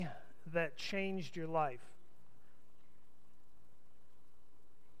that changed your life?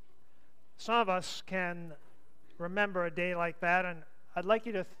 Some of us can remember a day like that, and I'd like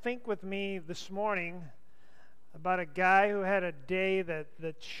you to think with me this morning about a guy who had a day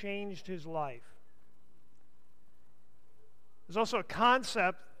that changed his life. There's also a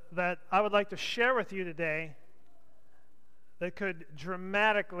concept that I would like to share with you today that could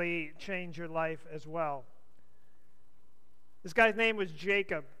dramatically change your life as well. This guy's name was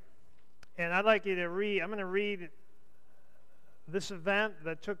Jacob, and I'd like you to read, I'm going to read this event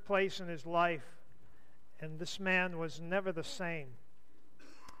that took place in his life, and this man was never the same.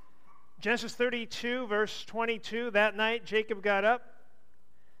 Genesis 32, verse 22, that night Jacob got up,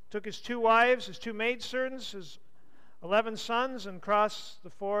 took his 2 wives, his 2 maidservants, his 11 sons, and crossed the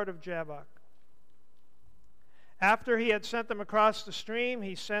ford of Jabbok. After he had sent them across the stream,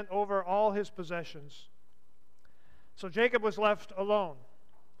 he sent over all his possessions. So Jacob was left alone,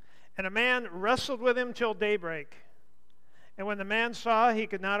 and a man wrestled with him till daybreak. And when the man saw he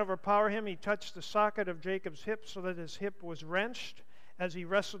could not overpower him, he touched the socket of Jacob's hip so that his hip was wrenched as he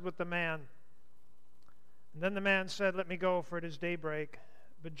wrestled with the man. And then the man said, "Let me go, for it is daybreak."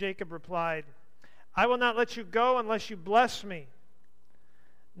 But Jacob replied, "I will not let you go unless you bless me."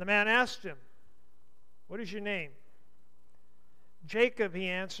 And the man asked him, "What is your name?" "Jacob," he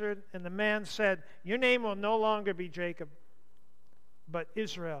answered. And the man said, "Your name will no longer be Jacob, but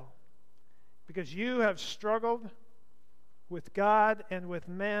Israel, because you have struggled with God and with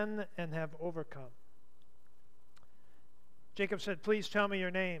men and have overcome." Jacob said, "Please tell me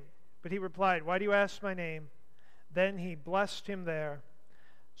your name." But he replied, "Why do you ask my name?" Then he blessed him there.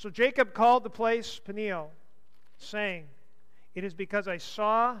 So Jacob called the place Peniel, saying, "It is because I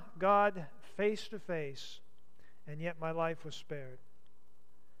saw God face to face, and yet my life was spared."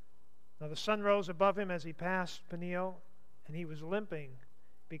 Now the sun rose above him as he passed Peniel, and he was limping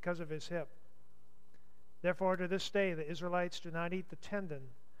because of his hip. Therefore, to this day, the Israelites do not eat the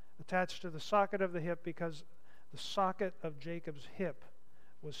tendon attached to the socket of the hip, because the socket of Jacob's hip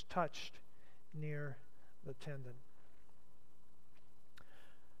was touched near the tendon.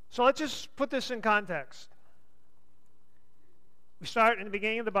 So let's just put this in context. We start in the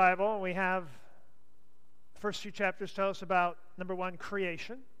beginning of the Bible, and we have the first few chapters tell us about, number 1,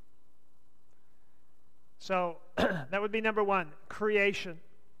 creation. So that would be number 1, creation.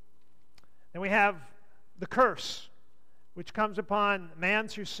 Then we have the curse, which comes upon man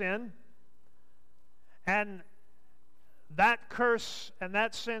through sin. And that curse and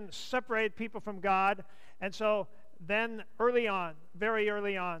that sin separated people from God. And so then early on, very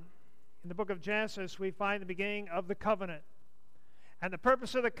early on, in the book of Genesis, we find the beginning of the covenant. And the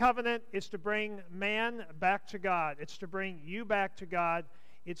purpose of the covenant is to bring man back to God. It's to bring you back to God.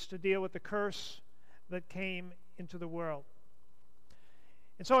 It's to deal with the curse that came into the world.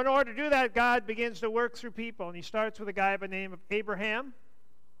 And so in order to do that, God begins to work through people. And he starts with a guy by the name of Abraham.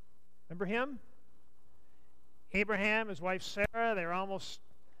 Remember him? Abraham, his wife Sarah, they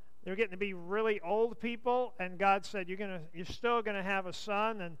were getting to be really old people. And God said, you're still going to have a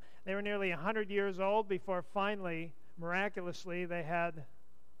son. And they were nearly 100 years old before finally, miraculously, they had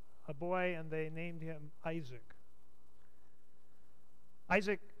a boy, and they named him Isaac.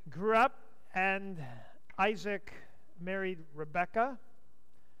 Isaac grew up, and Isaac married Rebekah.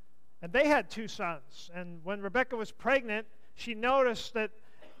 And they had 2 sons. And when Rebekah was pregnant, she noticed that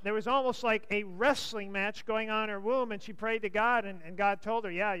there was almost like a wrestling match going on in her womb, and she prayed to God, and God told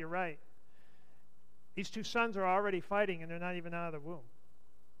her, "Yeah, you're right. These 2 sons are already fighting, and they're not even out of the womb.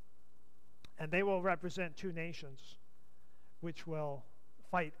 And they will represent 2 nations, which will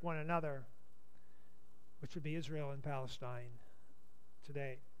fight one another, which would be Israel and Palestine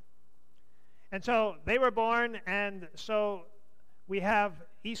today." And so they were born, and so we have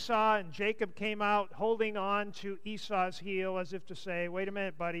Esau, and Jacob came out holding on to Esau's heel as if to say, "Wait a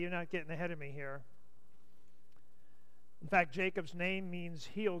minute, buddy, you're not getting ahead of me here." In fact, Jacob's name means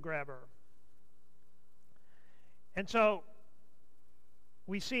heel grabber. And so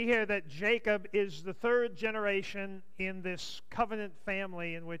we see here that Jacob is the 3rd generation in this covenant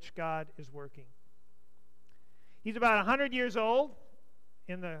family in which God is working. He's about 100 years old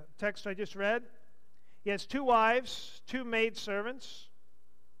in the text I just read. He has 2 wives, 2 maidservants,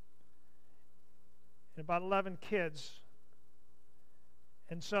 and about 11 kids.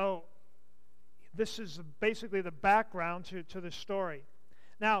 And so this is basically the background to the story.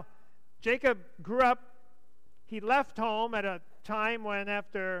 Now, Jacob grew up. He left home at a time when,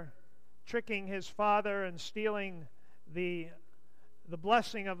 after tricking his father and stealing the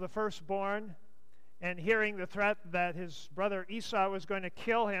blessing of the firstborn and hearing the threat that his brother Esau was going to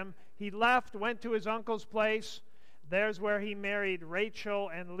kill him, he left, went to his uncle's place. there's where he married Rachel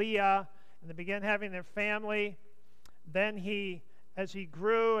and Leah, and they began having their family. Then as he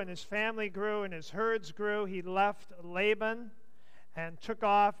grew and his family grew and his herds grew, he left Laban and took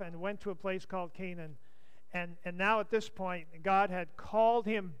off and went to a place called Canaan. And now at this point, God had called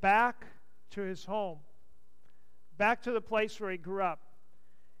him back to his home, back to the place where he grew up.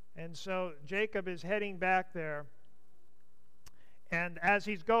 And so Jacob is heading back there. And as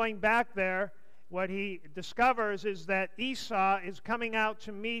he's going back there, what he discovers is that Esau is coming out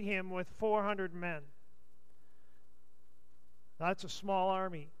to meet him with 400 men. That's a small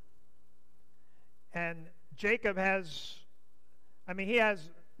army. And Jacob he has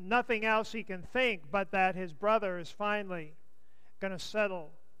nothing else he can think but that his brother is finally going to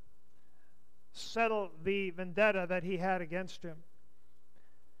settle the vendetta that he had against him.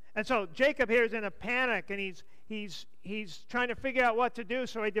 And so Jacob here is in a panic, and he's trying to figure out what to do,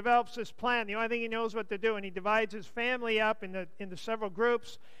 so he develops this plan. The only thing he knows what to do, and he divides his family up into several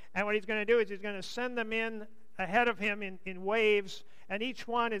groups, and what he's going to do is he's going to send them in ahead of him in waves, and each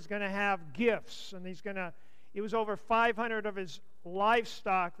one is going to have gifts, and it was over 500 of his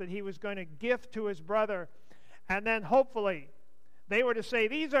livestock that he was going to gift to his brother, and then hopefully they were to say,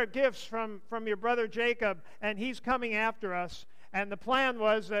 these are gifts from your brother Jacob, and he's coming after us. And the plan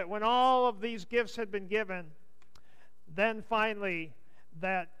was that when all of these gifts had been given, then finally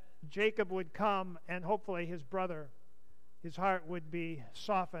that Jacob would come, and hopefully his brother, his heart would be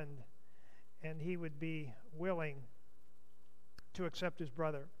softened, and he would be willing to accept his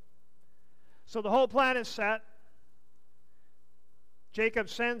brother. So the whole plan is set. Jacob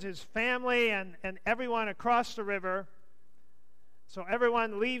sends his family and everyone across the river. So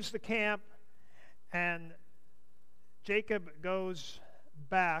everyone leaves the camp, and Jacob goes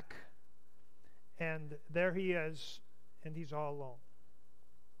back, and there he is, and he's all alone.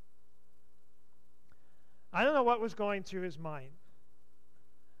 I don't know what was going through his mind,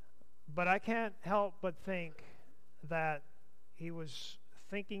 but I can't help but think that he was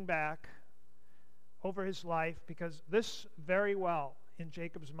thinking back over his life, because this very well in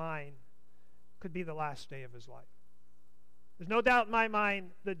Jacob's mind could be the last day of his life. There's no doubt in my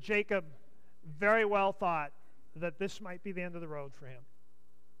mind that Jacob very well thought that this might be the end of the road for him.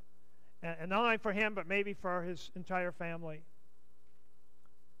 And not only for him, but maybe for his entire family.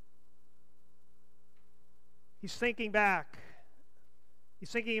 He's thinking back. He's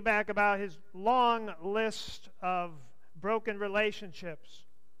thinking back about his long list of broken relationships,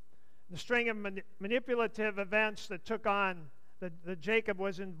 the string of manipulative events that took on, that Jacob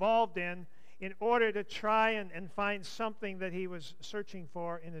was involved in order to try and find something that he was searching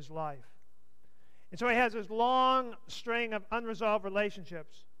for in his life. And so he has this long string of unresolved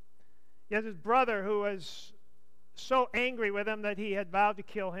relationships. He has his brother who was so angry with him that he had vowed to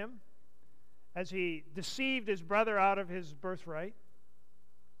kill him as he deceived his brother out of his birthright.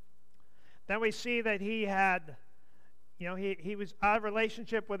 Then we see that he was out of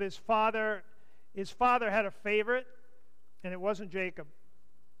relationship with his father. His father had a favorite, and it wasn't Jacob.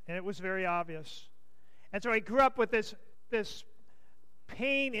 And it was very obvious. And so he grew up with this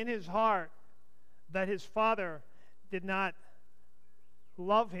pain in his heart that his father did not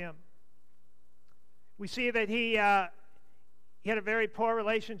love him. We see that he had a very poor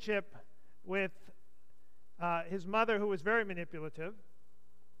relationship with his mother, who was very manipulative.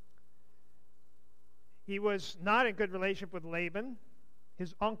 He was not in good relationship with Laban,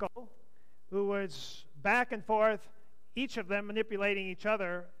 his uncle, who was back and forth, each of them manipulating each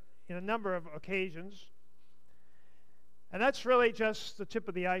other in a number of occasions. And that's really just the tip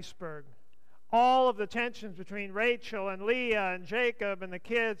of the iceberg. All of the tensions between Rachel and Leah and Jacob and the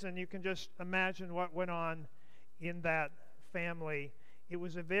kids, and you can just imagine what went on in that family. It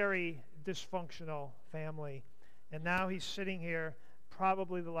was a very dysfunctional family. And now he's sitting here,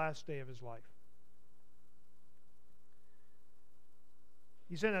 probably the last day of his life.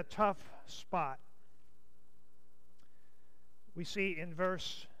 He's in a tough spot. We see in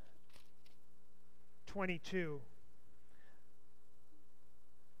verse 22,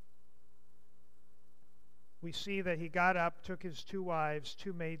 we see that he got up, took his 2 wives,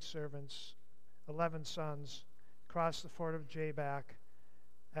 2 maidservants, 11 sons, crossed the ford of Jabbok.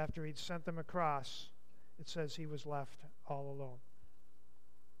 After he'd sent them across, it says he was left all alone.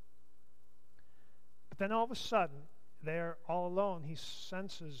 But then all of a sudden, there all alone, he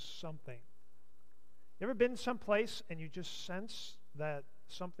senses something. You ever been someplace and you just sense that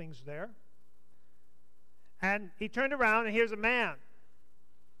something's there? And he turned around, and here's a man.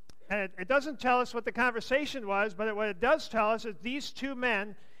 And it doesn't tell us what the conversation was, but what it does tell us is these 2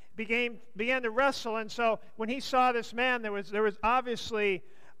 men began to wrestle. And so when he saw this man, there was obviously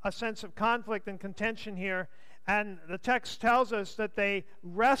a sense of conflict and contention here. And the text tells us that they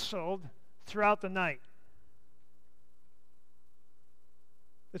wrestled throughout the night.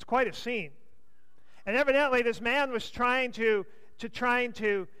 It's quite a scene. And evidently this man was trying to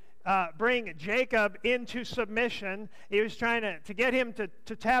bring Jacob into submission. He was trying to get him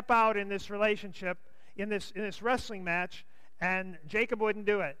to tap out in this relationship, in this wrestling match, and Jacob wouldn't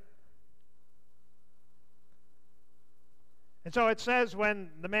do it. And so it says when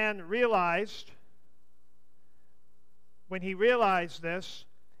the man realized, when he realized this,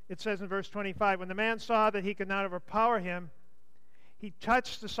 it says in verse 25, when the man saw that he could not overpower him, he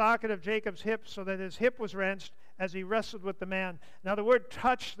touched the socket of Jacob's hip so that his hip was wrenched as he wrestled with the man. Now the word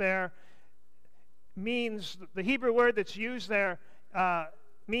touch there means, the Hebrew word that's used there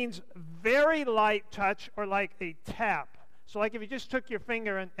means very light touch, or like a tap. So like if you just took your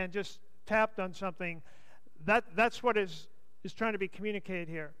finger and just tapped on something, that's what is trying to be communicated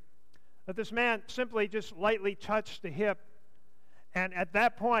here. That this man simply just lightly touched the hip, and at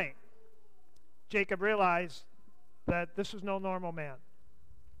that point, Jacob realized that this was no normal man.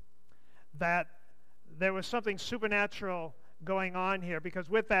 That there was something supernatural going on here, because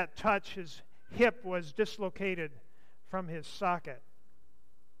with that touch, his hip was dislocated from his socket.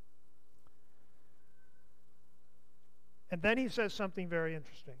 And then he says something very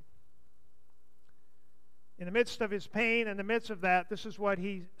interesting. In the midst of his pain, in the midst of that, this is what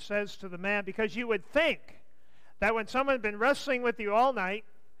he says to the man, because you would think that when someone had been wrestling with you all night,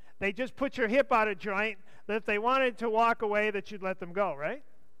 they just put your hip out of joint, that if they wanted to walk away, that you'd let them go, right?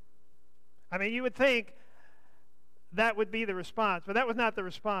 I mean, you would think that would be the response, but that was not the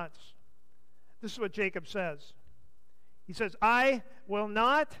response. This is what Jacob says. He says, I will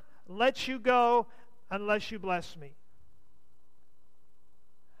not let you go unless you bless me.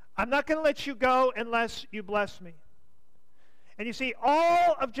 I'm not going to let you go unless you bless me. And you see,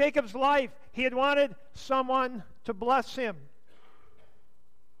 all of Jacob's life, he had wanted someone to bless him.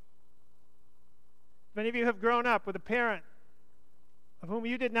 If any of you have grown up with a parent of whom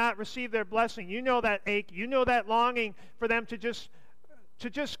you did not receive their blessing, you know that ache, you know that longing for them to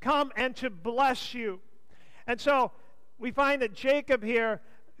just come and to bless you. And so we find that Jacob here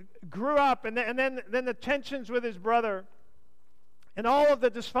grew up, and then the tensions with his brother, and all of the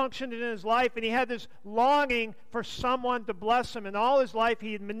dysfunction in his life, and he had this longing for someone to bless him. And all his life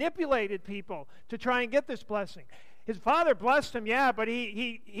he had manipulated people to try and get this blessing. His father blessed him, yeah, but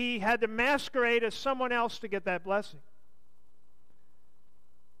he had to masquerade as someone else to get that blessing.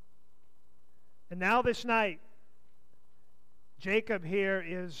 And now this night, Jacob here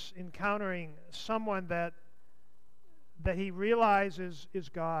is encountering someone that he realizes is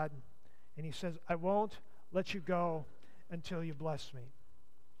God. And he says, I won't let you go until you bless me.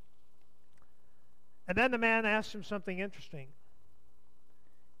 And then the man asks him something interesting.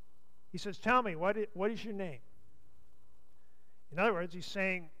 He says, tell me, what is your name? In other words, he's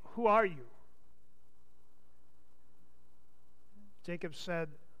saying, who are you? Jacob said,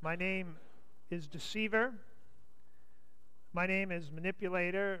 my name is deceiver. My name is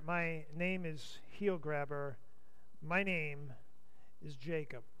manipulator. My name is heel grabber. My name is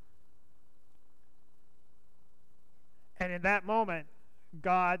Jacob. And in that moment,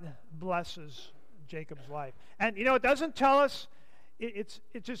 God blesses Jacob's life. And you know, it doesn't tell us, it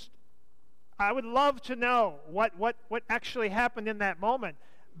just, I would love to know what actually happened in that moment.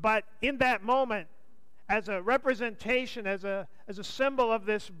 But in that moment, as a representation, as a symbol of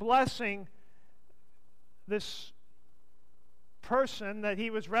this blessing, this person that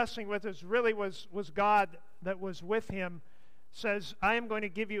he was wrestling with was God that was with him, says, I am going to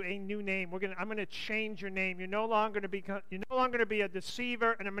give you a new name. I'm going to change your name. You're no longer going to be a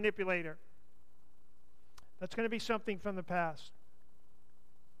deceiver and a manipulator. That's going to be something from the past.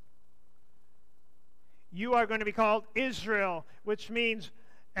 You are going to be called Israel, which means,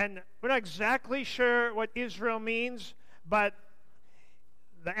 and we're not exactly sure what Israel means, but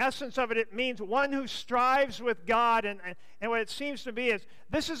the essence of it, it means one who strives with God. And what it seems to be is,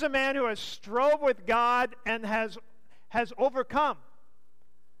 this is a man who has strove with God and has overcome.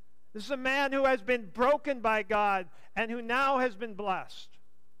 This is a man who has been broken by God and who now has been blessed.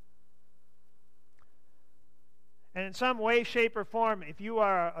 And in some way, shape, or form, if you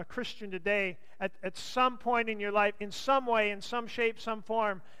are a Christian today, at some point in your life, in some way, in some shape, some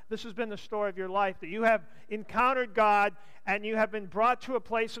form, this has been the story of your life, that you have encountered God and you have been brought to a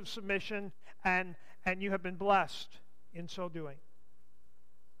place of submission and you have been blessed in so doing.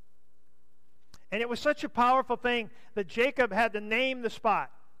 And it was such a powerful thing that Jacob had to name the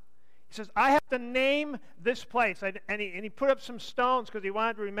spot. He says, I have to name this place. And he put up some stones because he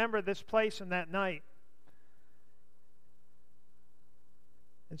wanted to remember this place and that night.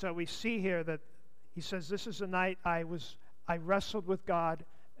 And so we see here that he says, this is the night I wrestled with God,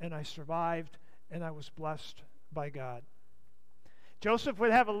 and I survived, and I was blessed by God. Joseph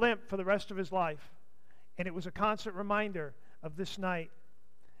would have a limp for the rest of his life, and it was a constant reminder of this night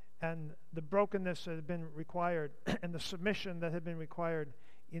and the brokenness that had been required and the submission that had been required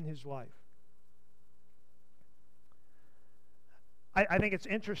in his life. I think it's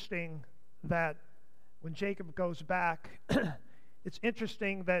interesting that when Jacob goes back, it's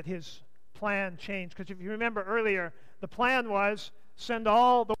interesting that his plan changed. Because if you remember earlier, the plan was send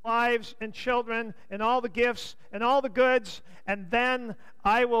all the wives and children and all the gifts and all the goods, and then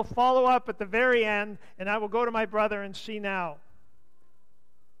I will follow up at the very end, and I will go to my brother and see now.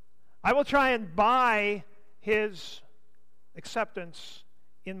 I will try and buy his acceptance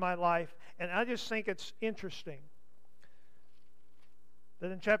in my life. And I just think it's interesting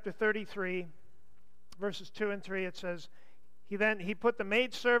that in chapter 33, verses 2 and 3, it says, He put the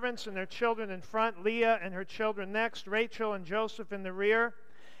maidservants and their children in front, Leah and her children next, Rachel and Joseph in the rear,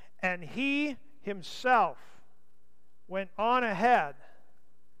 and he himself went on ahead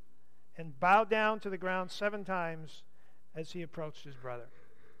and bowed down to the ground 7 times as he approached his brother.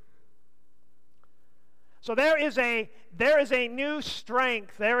 So there is a new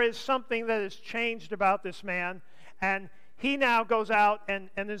strength. There is something that has changed about this man, and he now goes out and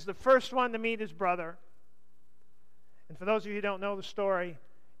is the first one to meet his brother. And for those of you who don't know the story,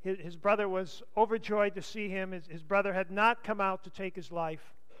 his brother was overjoyed to see him. His brother had not come out to take his life.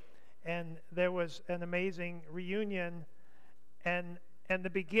 And there was an amazing reunion and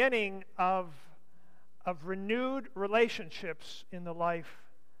the beginning of renewed relationships in the life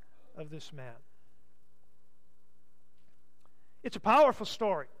of this man. It's a powerful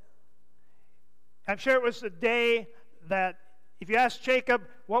story. I'm sure it was the day that, if you ask Jacob,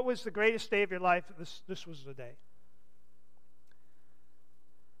 what was the greatest day of your life, this was the day.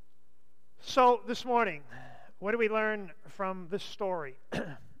 So this morning, what do we learn from this story?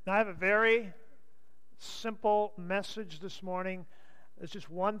 Now, I have a very simple message this morning. There's just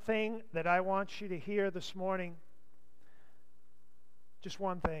one thing that I want you to hear this morning. Just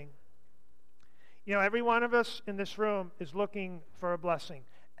one thing. You know, every one of us in this room is looking for a blessing.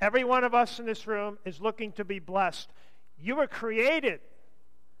 Every one of us in this room is looking to be blessed. You were created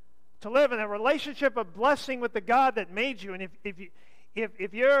to live in a relationship of blessing with the God that made you. And if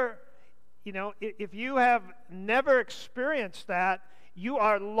you have never experienced that, you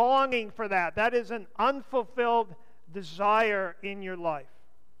are longing for that. That is an unfulfilled desire in your life.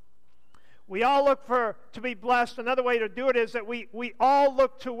 We all look to be blessed. Another way to do it is that we all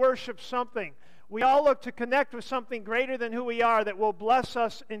look to worship something. We all look to connect with something greater than who we are that will bless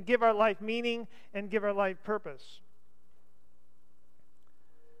us and give our life meaning and give our life purpose.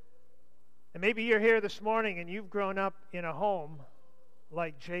 And maybe you're here this morning and you've grown up in a home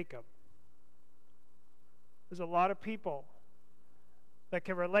like Jacob. There's a lot of people that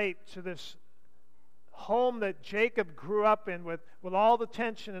can relate to this home that Jacob grew up in with all the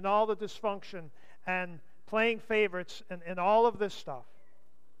tension and all the dysfunction and playing favorites and all of this stuff.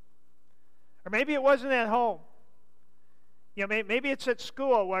 Or maybe it wasn't at home. You know, maybe it's at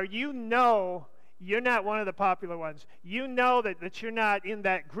school where you know you're not one of the popular ones. You know that you're not in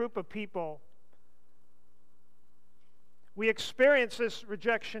that group of people. We experience this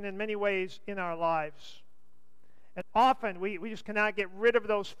rejection in many ways in our lives. And often we just cannot get rid of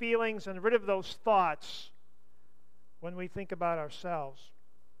those feelings and rid of those thoughts when we think about ourselves.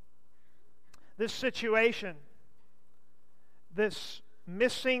 This situation, this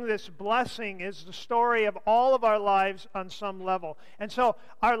missing this blessing, is the story of all of our lives on some level. And so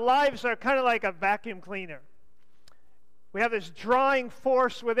our lives are kind of like a vacuum cleaner. We have this drawing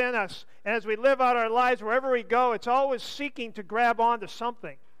force within us, and as we live out our lives, wherever we go, it's always seeking to grab onto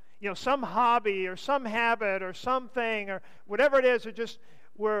something. You know, some hobby or some habit or something or whatever it is. It just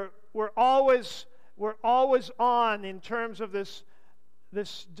we're always on in terms of this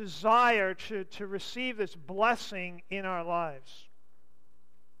desire to receive this blessing in our lives.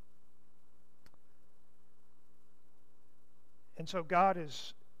 And so God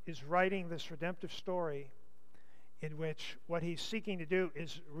is writing this redemptive story in which what he's seeking to do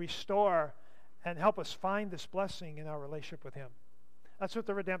is restore and help us find this blessing in our relationship with him. That's what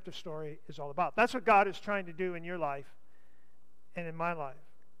the redemptive story is all about. That's what God is trying to do in your life and in my life.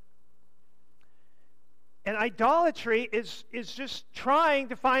 And idolatry is just trying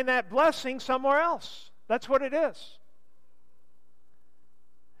to find that blessing somewhere else. That's what it is.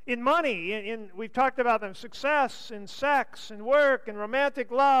 In money, we've talked about them, success, in sex, in work, in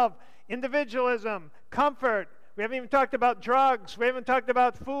romantic love, individualism, comfort. We haven't even talked about drugs. We haven't talked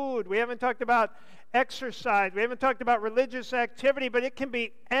about food. We haven't talked about exercise. We haven't talked about religious activity, but it can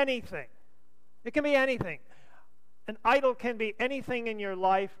be anything. It can be anything. An idol can be anything in your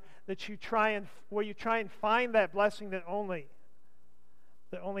life that where you try and find that blessing that only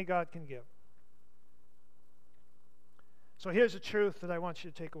God can give. So here's the truth that I want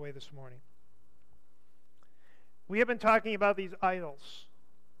you to take away this morning. We have been talking about these idols.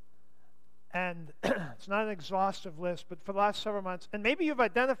 And it's not an exhaustive list, but for the last several months, and maybe you've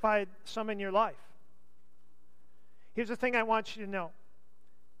identified some in your life. Here's the thing I want you to know.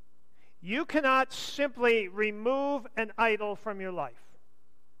 You cannot simply remove an idol from your life.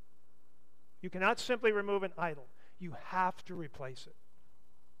 You cannot simply remove an idol. You have to replace it.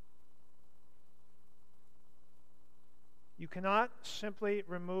 You cannot simply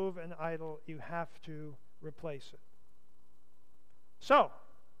remove an idol. You have to replace it. So,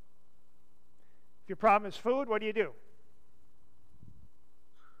 if your problem is food, what do? You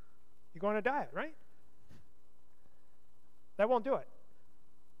go on a diet, right? That won't do it.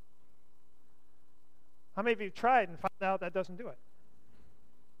 How many of you have tried and found out that doesn't do it?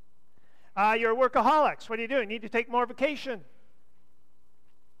 You're workaholics. What do? You need to take more vacation.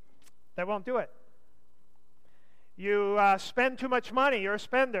 That won't do it. You spend too much money. You're a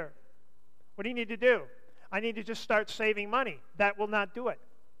spender. What do you need to do? I need to just start saving money. That will not do it.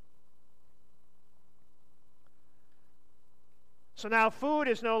 So now food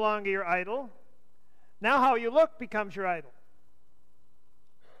is no longer your idol. Now how you look becomes your idol.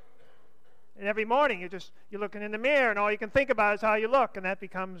 And every morning you're looking in the mirror and all you can think about is how you look, and that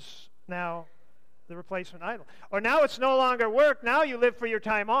becomes now the replacement idol. Or now it's no longer work. Now you live for your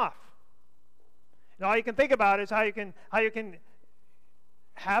time off. And all you can think about is how you can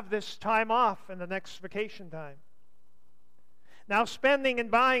have this time off in the next vacation time. Now spending and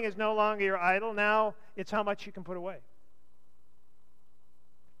buying is no longer your idol. Now it's how much you can put away.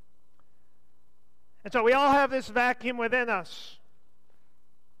 And so we all have this vacuum within us.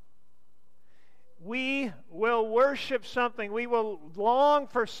 We will worship something. We will long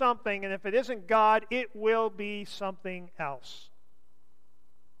for something. And if it isn't God, it will be something else.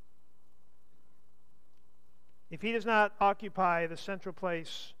 If He does not occupy the central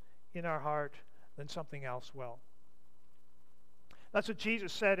place in our heart, then something else will. That's what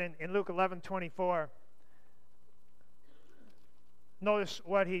Jesus said in Luke 11:24. Notice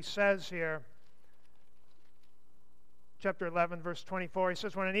what He says here. Chapter 11, verse 24, He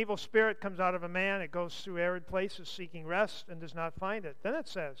says, when an evil spirit comes out of a man, it goes through arid places seeking rest and does not find it. Then it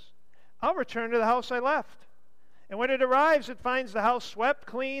says, I'll return to the house I left. And when it arrives, it finds the house swept,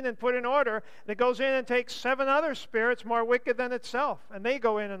 clean, and put in order. It goes in and takes 7 other spirits more wicked than itself, and they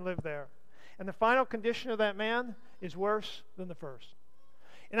go in and live there. And the final condition of that man is worse than the first.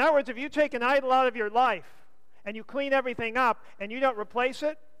 In other words, if you take an idol out of your life and you clean everything up and you don't replace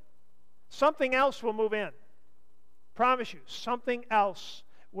it, something else will move in. Promise you, something else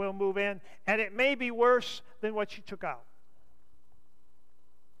will move in, and it may be worse than what you took out.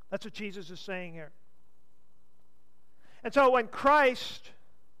 That's what Jesus is saying here. And so when Christ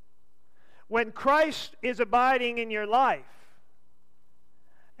is abiding in your life,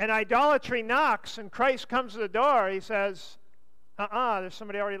 and idolatry knocks, and Christ comes to the door, He says, there's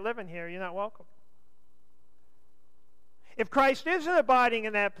somebody already living here, you're not welcome. If Christ isn't abiding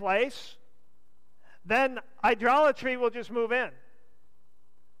in that place, then idolatry will just move in.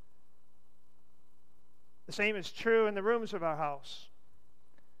 The same is true in the rooms of our house.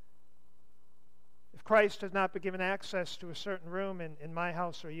 If Christ has not been given access to a certain room in my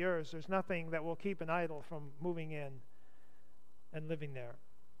house or yours, there's nothing that will keep an idol from moving in and living there.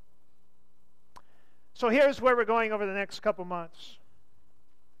 So here's where we're going over the next couple months.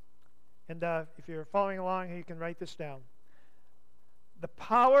 And if you're following along, you can write this down. The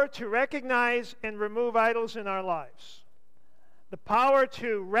power to recognize and remove idols in our lives. The power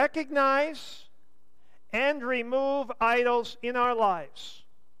to recognize and remove idols in our lives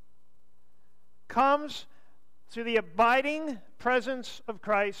comes through the abiding presence of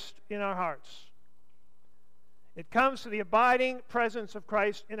Christ in our hearts. It comes through the abiding presence of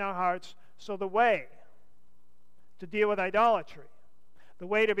Christ in our hearts. So the way to deal with idolatry, the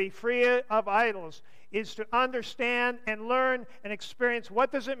way to be free of idols, is to understand and learn and experience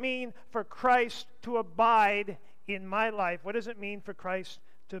what does it mean for Christ to abide in my life? What does it mean for Christ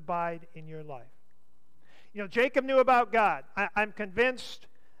to abide in your life? You know, Jacob knew about God. I'm convinced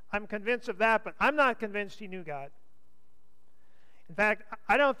of that, but I'm not convinced he knew God. In fact,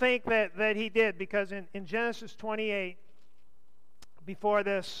 I don't think that he did, because in Genesis 28, before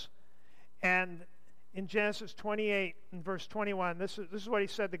this, and in Genesis 28 and verse 21, this is what he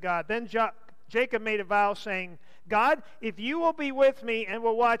said to God. Then Jacob made a vow saying, God, if you will be with me and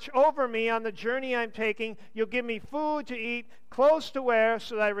will watch over me on the journey I'm taking, you'll give me food to eat, clothes to wear,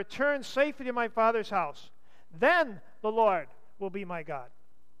 so that I return safely to my father's house. Then the Lord will be my God.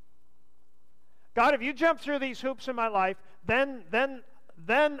 God, if you jump through these hoops in my life, then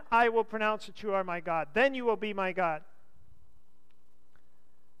I will pronounce that you are my God. Then you will be my God.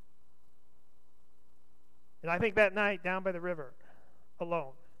 And I think that night down by the river,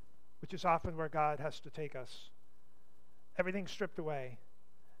 alone, which is often where God has to take us, everything stripped away,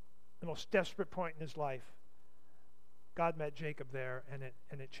 the most desperate point in his life, God met Jacob there, and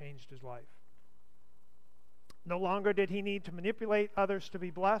it changed his life. No longer did he need to manipulate others to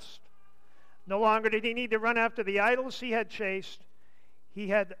be blessed. No longer did he need to run after the idols he had chased. He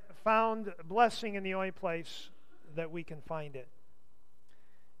had found blessing in the only place that we can find it,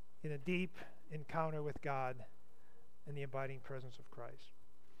 in a deep encounter with God and the abiding presence of Christ.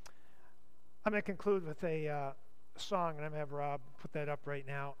 I'm going to conclude with a song, and I'm going to have Rob put that up right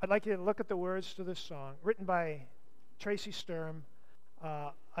now. I'd like you to look at the words to this song, written by Tracy Sturm,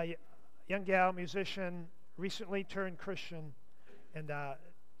 a young gal, musician, recently turned Christian, and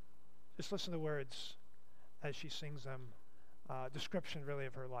just listen to the words as she sings them. Description, really,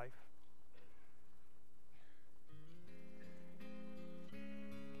 of her life.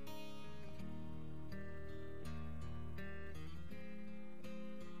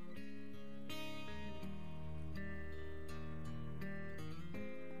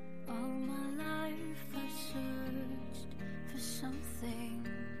 All my life I've searched for something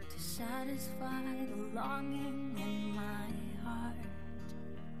to satisfy the longing in my heart.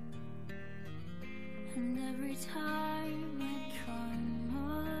 And every time I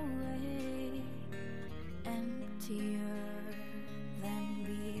come away emptier than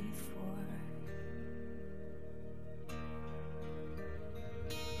before.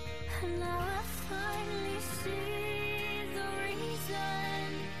 And now I finally see the reason,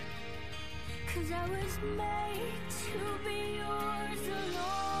 'cause I was made to be yours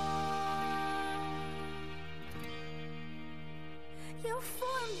alone. You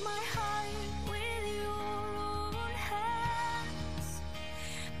formed my heart with your own hands,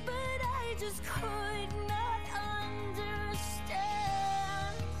 but I just could not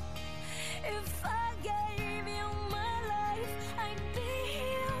understand. If I gave you my life, I'd be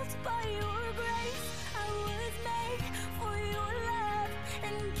healed by your grace. I was made for your love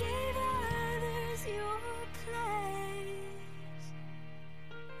and gave others your place.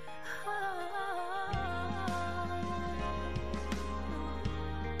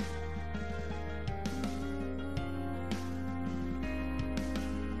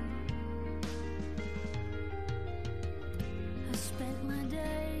 I spent my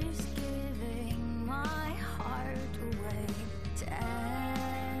days giving my heart away to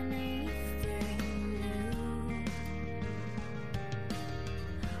anything new,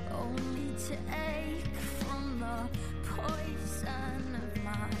 only to ache from the poison of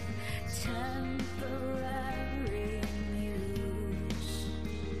my temporary muse.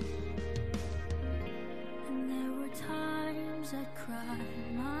 And there were times I'd cry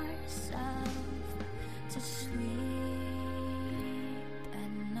myself to sleep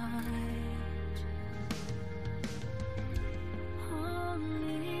at night,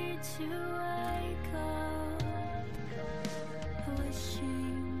 only to wake up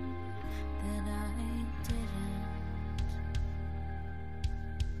wishing that I didn't.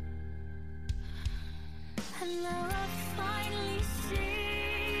 And now I finally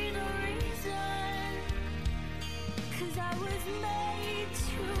see the reason, 'cause I was made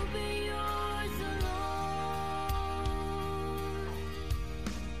to be yours alone.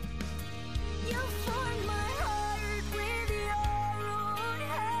 You formed my heart with your own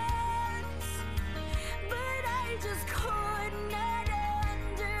hands,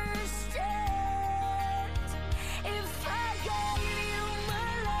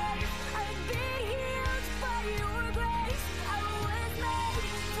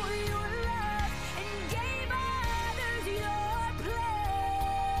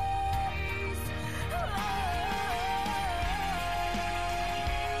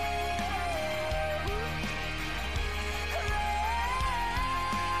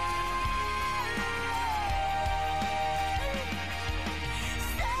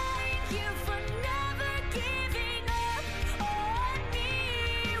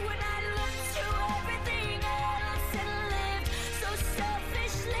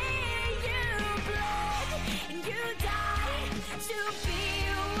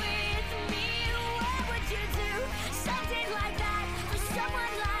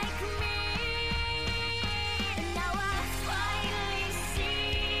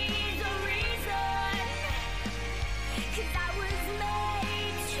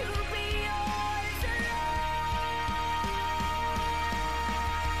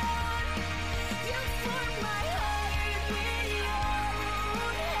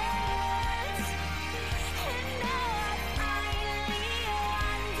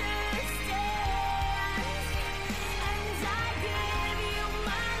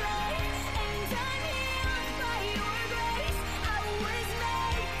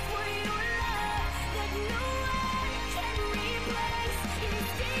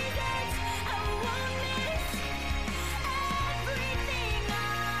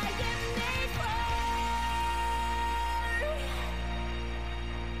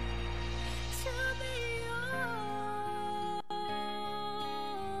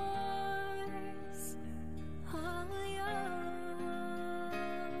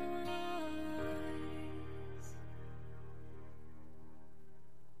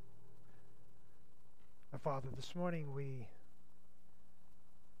 Father, this morning we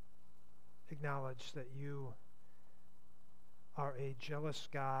acknowledge that you are a jealous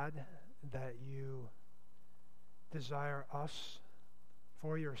God, that you desire us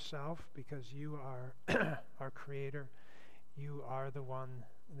for yourself because you are our creator. You are the one,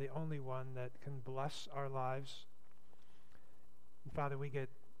 the only one that can bless our lives. And Father, we get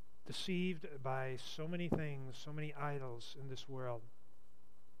deceived by so many things, so many idols in this world.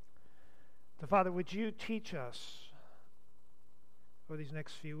 So Father, would you teach us for these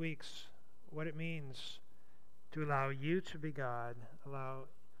next few weeks what it means to allow you to be God, allow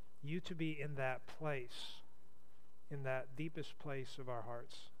you to be in that place, in that deepest place of our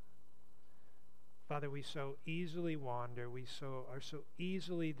hearts. Father, we so easily wander, we are so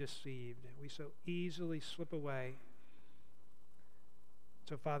easily deceived, we so easily slip away.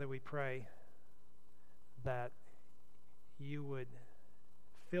 So Father, we pray that you would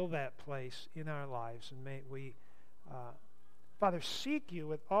fill that place in our lives, and may we, Father, seek you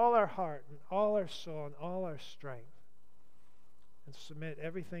with all our heart and all our soul and all our strength, and submit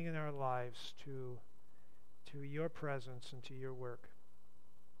everything in our lives to your presence and to your work.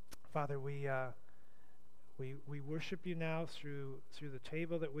 Father, we worship you now through the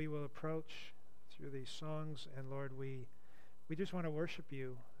table that we will approach, through these songs, and Lord, we just want to worship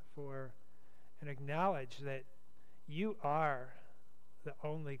you for and acknowledge that you are the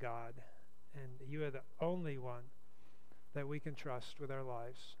only God, and you are the only one that we can trust with our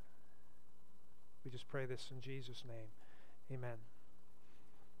lives. We just pray this in Jesus' name. Amen.